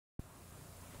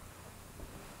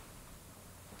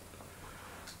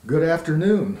Good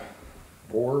afternoon,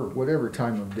 or whatever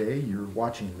time of day you're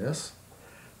watching this.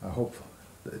 I hope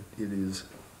that it is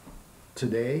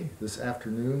today, this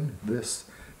afternoon, this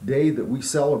day that we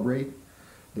celebrate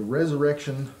the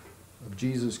resurrection of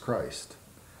Jesus Christ.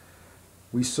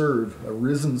 We serve a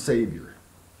risen Savior.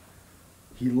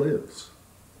 He lives.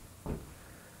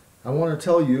 I want to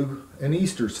tell you an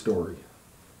Easter story.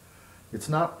 It's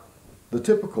not the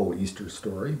typical Easter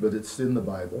story, but it's in the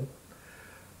Bible.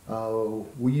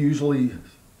 We usually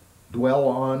dwell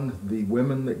on the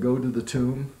women that go to the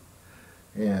tomb,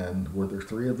 and were there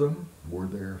 3 of them? Were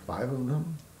there 5 of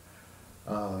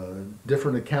them?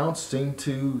 Different accounts seem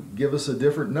to give us a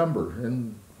different number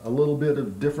and a little bit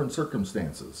of different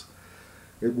circumstances.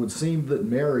 It would seem that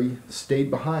Mary stayed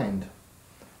behind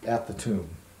at the tomb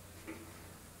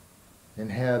and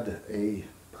had a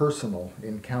personal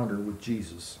encounter with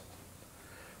Jesus.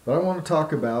 But I want to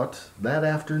talk about that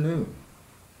afternoon,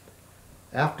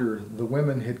 after the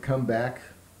women had come back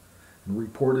and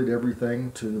reported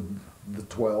everything to the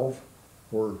 12,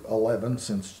 or 11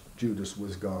 since Judas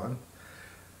was gone.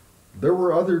 There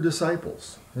were other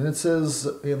disciples. And it says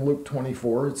in Luke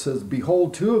 24, it says,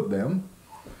 "Behold, 2 of them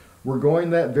were going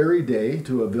that very day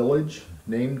to a village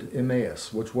named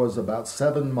Emmaus, which was about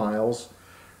 7 miles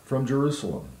from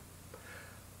Jerusalem."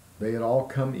 They had all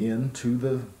come in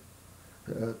to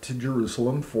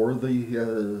Jerusalem for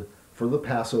the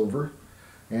Passover,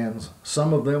 and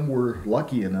some of them were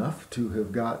lucky enough to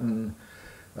have gotten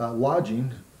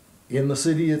lodging in the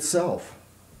city itself.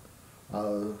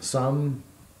 Some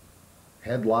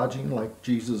had lodging, like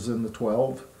Jesus and the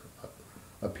 12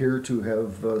 appear to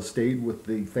have stayed with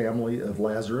the family of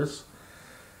Lazarus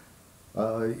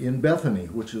in Bethany,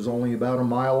 which is only about a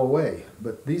mile away.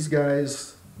 But these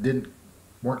guys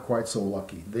weren't quite so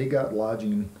lucky. They got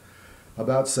lodging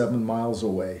about 7 miles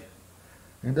away.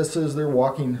 And it says they're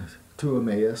walking to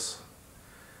Emmaus,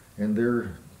 and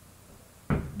they're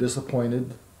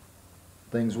disappointed.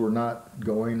 Things were not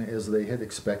going as they had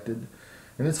expected.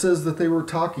 And it says that they were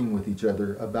talking with each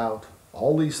other about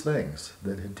all these things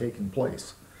that had taken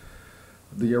place.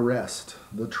 The arrest,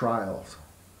 the trials,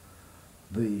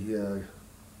 the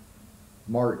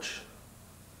march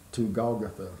to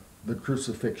Golgotha, the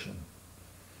crucifixion.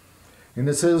 And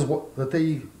it says that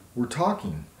they were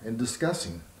talking and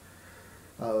discussing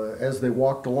as they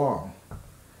walked along.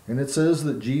 And it says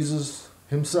that Jesus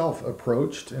himself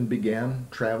approached and began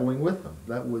traveling with them.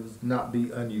 That would not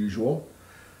be unusual.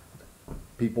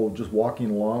 People just walking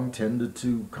along tended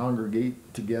to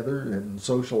congregate together and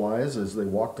socialize as they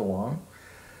walked along.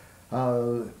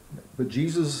 But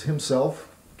Jesus himself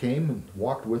came and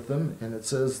walked with them, and it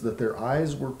says that their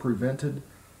eyes were prevented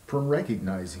from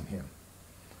recognizing him.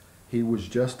 He was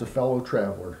just a fellow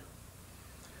traveler.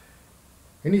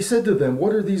 And he said to them,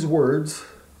 "What are these words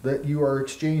that you are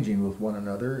exchanging with one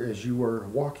another as you are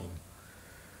walking?"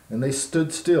 And they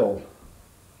stood still,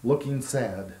 looking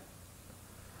sad.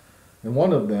 And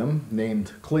one of them,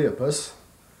 named Cleopas,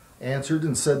 answered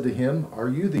and said to him, "Are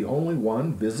you the only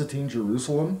one visiting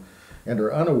Jerusalem and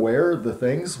are unaware of the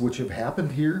things which have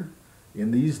happened here in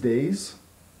these days?"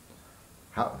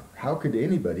 How could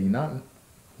anybody not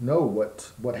know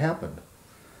what happened?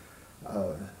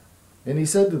 And he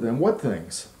said to them, "What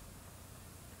things?"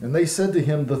 And they said to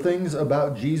him, "The things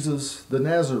about Jesus the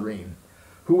Nazarene,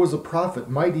 who was a prophet,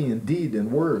 mighty in deed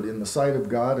and word in the sight of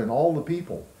God and all the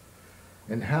people,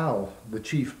 and how the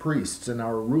chief priests and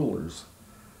our rulers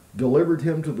delivered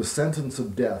him to the sentence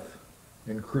of death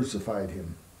and crucified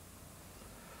him.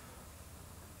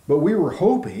 But we were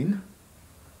hoping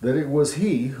that it was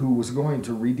he who was going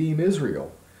to redeem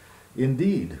Israel.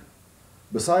 Indeed,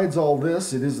 besides all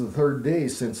this, it is the 3rd day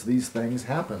since these things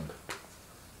happened."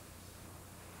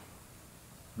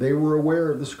 They were aware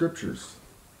of the scriptures.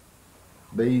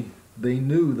 They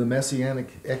knew the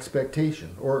messianic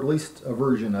expectation, or at least a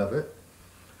version of it.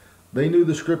 They knew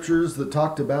the scriptures that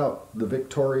talked about the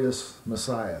victorious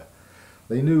Messiah.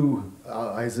 They knew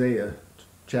Isaiah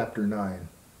chapter 9,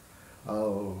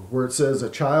 where it says, "A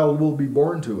child will be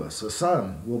born to us, a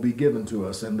son will be given to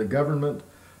us, and the government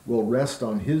will rest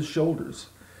on his shoulders.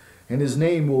 And his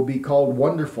name will be called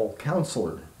Wonderful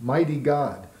Counselor, Mighty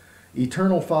God,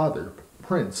 Eternal Father,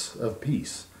 Prince of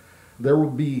Peace. There will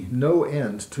be no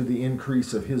end to the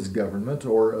increase of his government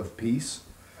or of peace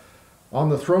on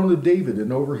the throne of David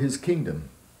and over his kingdom,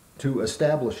 to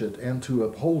establish it and to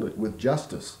uphold it with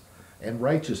justice and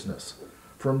righteousness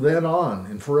from then on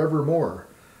and forevermore.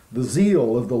 The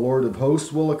zeal of the Lord of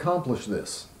hosts will accomplish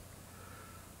this."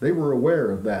 They were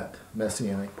aware of that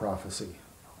messianic prophecy.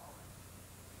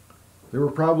 They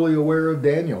were probably aware of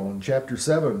Daniel in chapter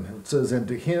 7. It says, "And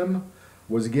to him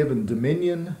was given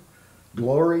dominion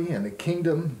glory and a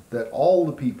kingdom that all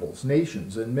the peoples,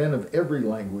 nations, and men of every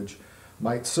language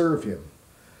might serve him.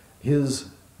 His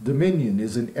dominion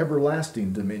is an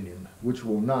everlasting dominion, which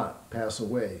will not pass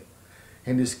away,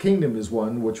 and his kingdom is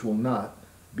one which will not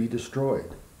be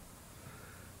destroyed.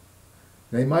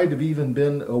 They might have even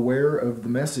been aware of the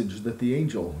message that the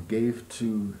angel gave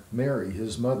to Mary,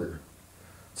 his mother.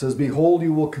 It says, "Behold,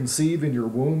 you will conceive in your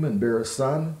womb and bear a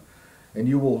son, and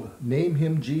you will name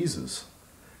him Jesus.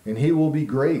 And he will be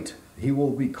great. He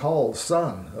will be called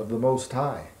Son of the Most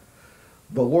High.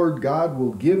 The Lord God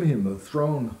will give him the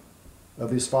throne of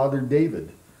his father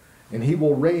David, and he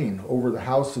will reign over the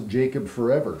house of Jacob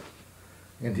forever,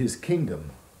 and his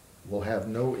kingdom will have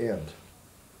no end."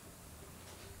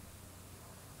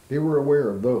 They were aware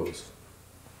of those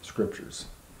scriptures.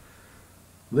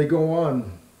 They go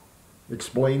on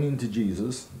explaining to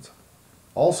Jesus.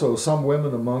 Also, some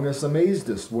women among us amazed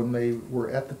us when they were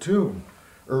at the tomb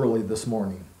early this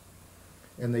morning,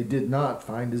 and they did not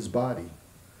find his body.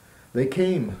 They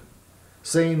came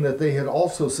saying that they had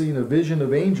also seen a vision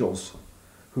of angels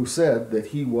who said that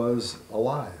he was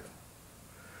alive.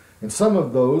 And some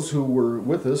of those who were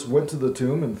with us went to the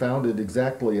tomb and found it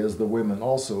exactly as the women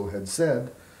also had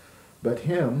said, but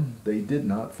him they did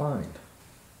not find.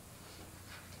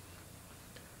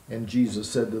 And Jesus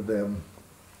said to them,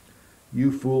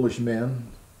 "You foolish men,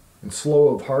 and slow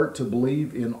of heart to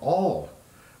believe in all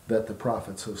that the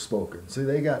prophets have spoken." See,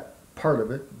 they got part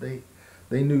of it.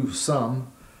 They knew some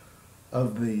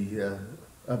of the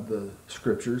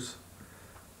scriptures,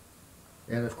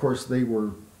 and of course they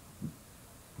were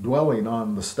dwelling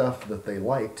on the stuff that they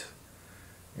liked,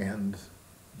 and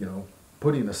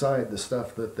putting aside the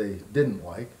stuff that they didn't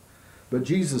like. But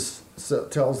Jesus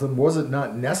tells them, was it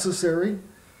not necessary?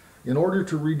 In order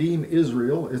to redeem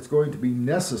Israel, it's going to be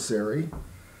necessary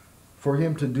for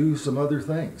him to do some other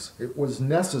things. It was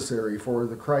necessary for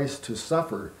the Christ to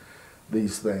suffer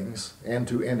these things and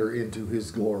to enter into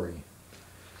his glory.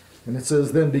 And it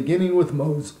says, then beginning with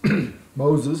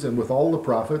Moses and with all the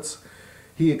prophets,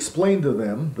 he explained to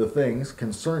them the things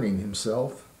concerning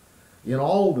himself in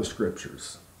all the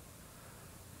scriptures.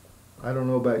 I don't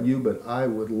know about you, but I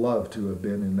would love to have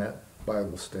been in that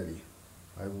Bible study.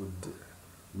 I would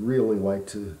really like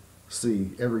to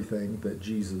see everything that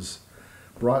Jesus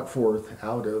brought forth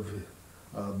out of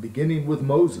beginning with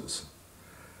Moses.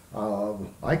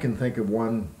 I can think of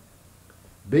one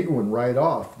big one right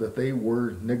off that they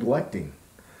were neglecting.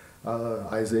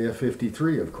 Isaiah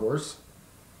 53, of course,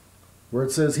 where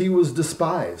it says, he was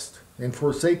despised and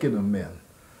forsaken of men,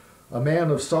 a man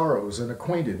of sorrows and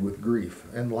acquainted with grief,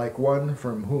 and like one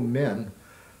from whom men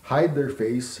hide their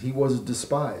face, he was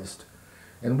despised,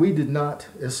 and we did not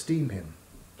esteem him.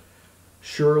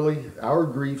 Surely our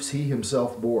griefs he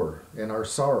himself bore, and our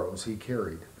sorrows he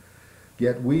carried.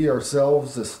 Yet we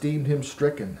ourselves esteemed him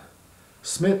stricken,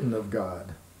 smitten of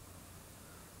God,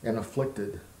 and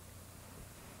afflicted.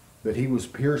 But he was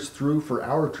pierced through for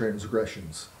our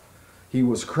transgressions. He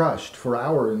was crushed for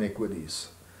our iniquities.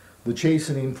 The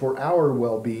chastening for our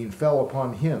well-being fell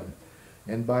upon him,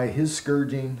 and by his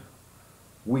scourging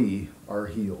we are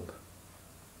healed.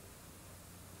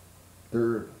 There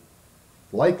are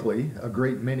likely a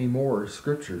great many more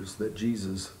scriptures that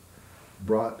Jesus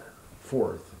brought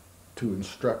forth to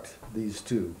instruct these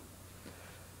two.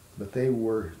 But they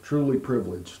were truly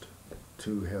privileged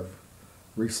to have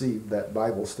received that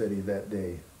Bible study that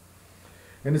day.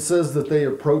 And it says that they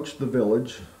approached the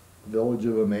village of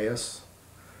Emmaus,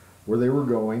 where they were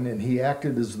going, and he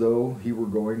acted as though he were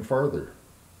going farther.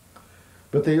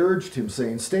 But they urged him,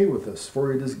 saying, "Stay with us,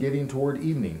 for it is getting toward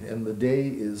evening, and the day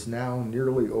is now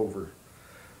nearly over."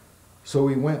 So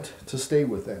he went to stay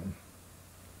with them.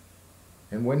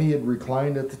 And when he had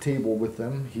reclined at the table with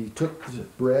them, he took the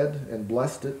bread and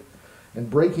blessed it, and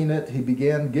breaking it, he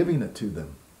began giving it to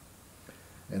them.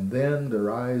 And then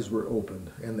their eyes were opened,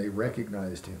 and they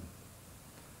recognized him.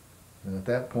 And at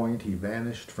that point he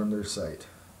vanished from their sight.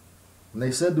 And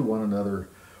they said to one another,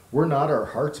 "Were not our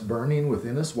hearts burning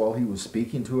within us while he was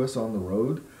speaking to us on the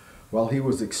road, while he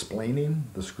was explaining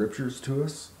the scriptures to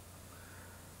us?"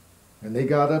 And they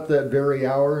got up that very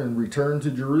hour and returned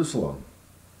to Jerusalem,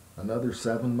 another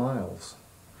 7 miles,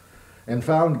 and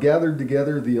found gathered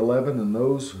together the 11 and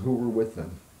those who were with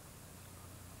them,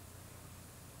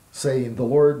 saying, "The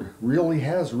Lord really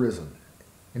has risen,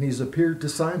 and he's appeared to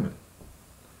Simon."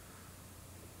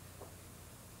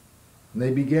 And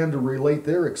they began to relate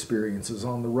their experiences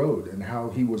on the road and how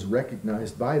he was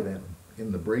recognized by them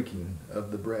in the breaking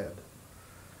of the bread.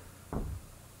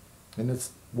 And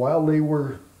it's while they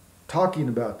were talking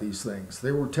about these things,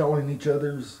 they were telling each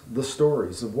other the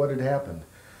stories of what had happened.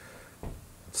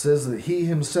 It says that he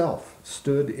himself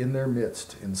stood in their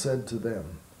midst and said to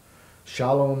them,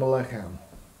 Shalom Aleichem,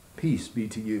 peace be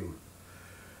to you.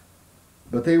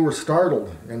 But they were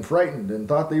startled and frightened and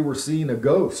thought they were seeing a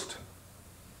ghost.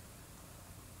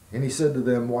 And he said to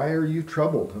them, Why are you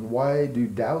troubled, and why do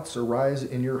doubts arise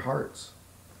in your hearts?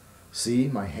 See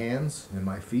my hands and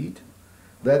my feet,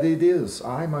 that it is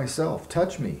I myself.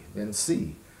 Touch me and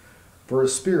see. For a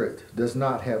spirit does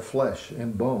not have flesh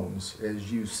and bones,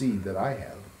 as you see that I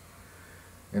have.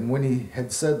 And when he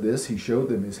had said this, he showed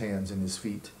them his hands and his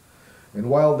feet. And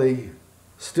while they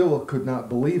still could not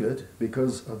believe it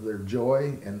because of their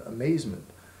joy and amazement,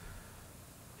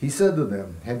 he said to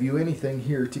them, Have you anything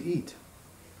here to eat?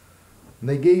 And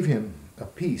they gave him a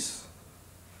piece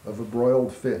of a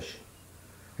broiled fish,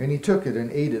 and he took it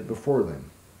and ate it before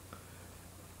them.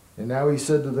 And now he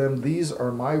said to them, These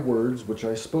are my words which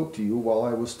I spoke to you while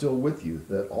I was still with you,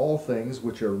 that all things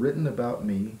which are written about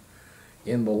me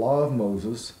in the law of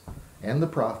Moses and the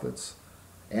prophets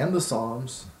and the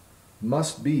Psalms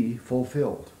must be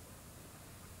fulfilled.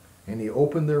 And he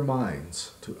opened their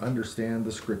minds to understand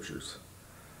the Scriptures.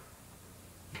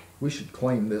 We should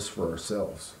claim this for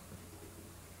ourselves,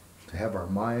 to have our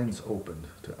minds opened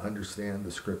to understand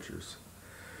the Scriptures.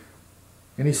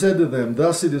 And he said to them,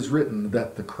 Thus it is written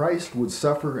that the Christ would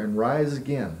suffer and rise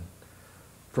again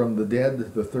from the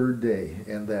dead the third day,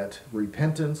 and that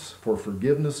repentance for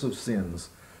forgiveness of sins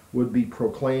would be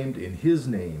proclaimed in his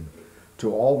name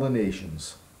to all the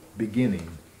nations, beginning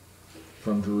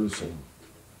from Jerusalem.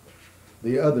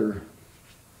 The other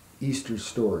Easter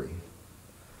story.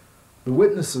 The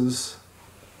witnesses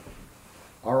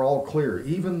are all clear.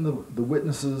 Even the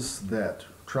witnesses that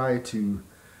try to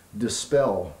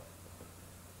dispel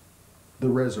the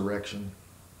resurrection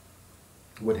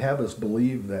would have us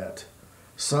believe that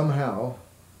somehow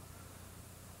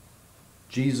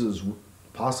Jesus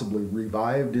possibly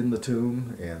revived in the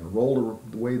tomb and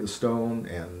rolled away the stone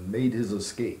and made his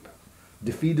escape.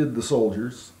 Defeated the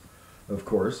soldiers, of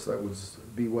course, that would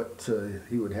be what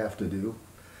he would have to do,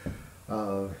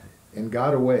 and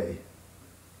got away.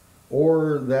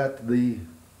 Or that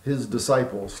his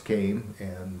disciples came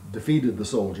and defeated the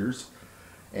soldiers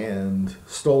and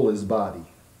stole his body.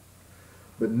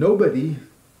 But nobody,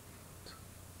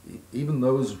 even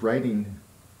those writing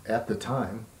at the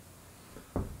time,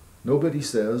 nobody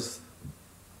says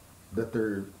that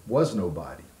there was no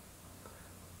body.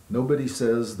 Nobody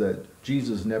says that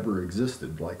Jesus never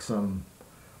existed, like some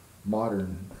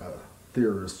modern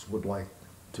theorists would like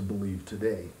to believe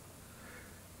today.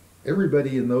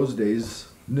 Everybody in those days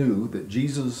knew that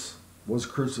Jesus was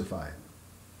crucified.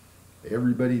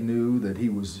 Everybody knew that he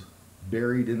was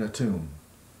buried in a tomb.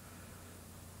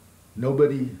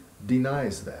 Nobody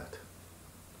denies that.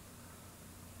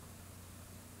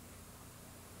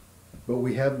 But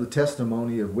we have the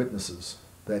testimony of witnesses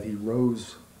that he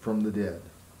rose from the dead.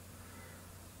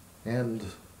 And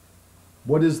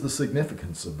what is the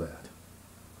significance of that?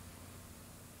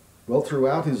 Well,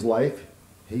 throughout his life,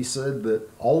 he said that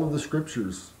all of the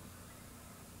scriptures,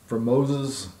 from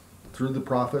Moses through the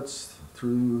prophets,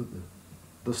 through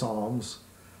the Psalms,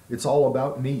 it's all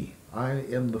about me. I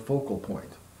am the focal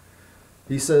point.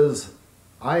 He says,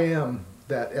 I am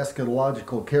that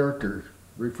eschatological character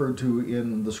referred to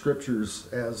in the scriptures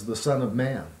as the Son of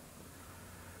Man.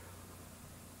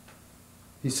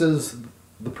 He says,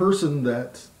 the person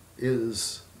that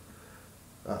is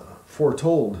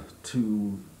foretold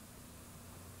to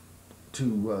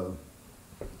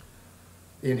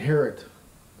inherit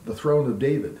the throne of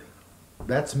David,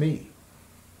 that's me.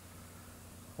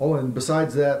 Oh, and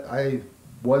besides that, I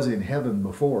was in heaven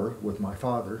before with my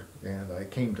Father, and I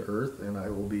came to earth, and I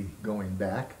will be going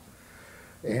back.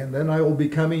 And then I will be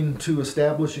coming to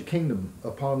establish a kingdom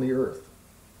upon the earth.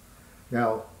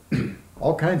 Now,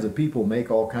 all kinds of people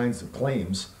make all kinds of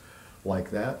claims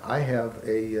like that. I have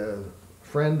a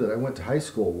friend that I went to high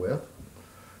school with.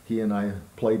 He and I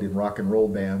played in rock and roll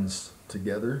bands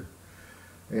together.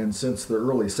 And since the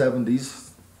early 70s,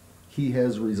 he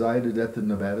has resided at the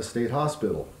Nevada State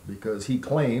Hospital because he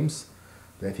claims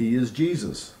that he is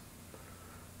Jesus.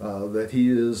 That he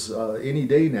is any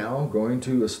day now going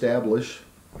to establish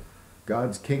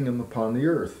God's kingdom upon the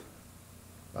earth.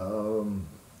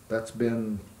 That's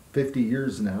been 50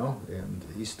 years now, and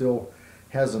he still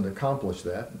hasn't accomplished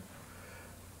that.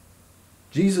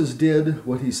 Jesus did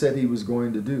what he said he was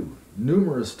going to do.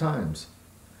 Numerous times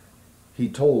he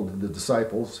told the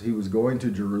disciples he was going to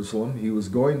Jerusalem, he was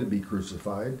going to be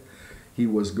crucified, he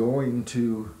was going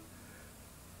to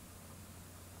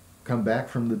come back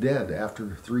from the dead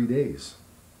after 3 days.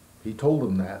 He told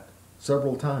them that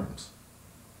several times.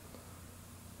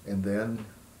 And then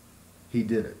he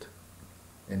did it.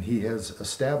 And he has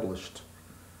established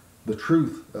the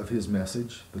truth of his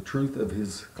message, the truth of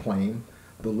his claim,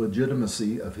 the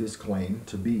legitimacy of his claim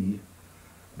to be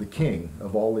the king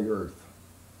of all the earth.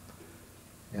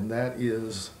 And that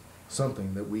is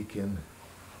something that we can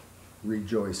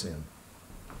rejoice in.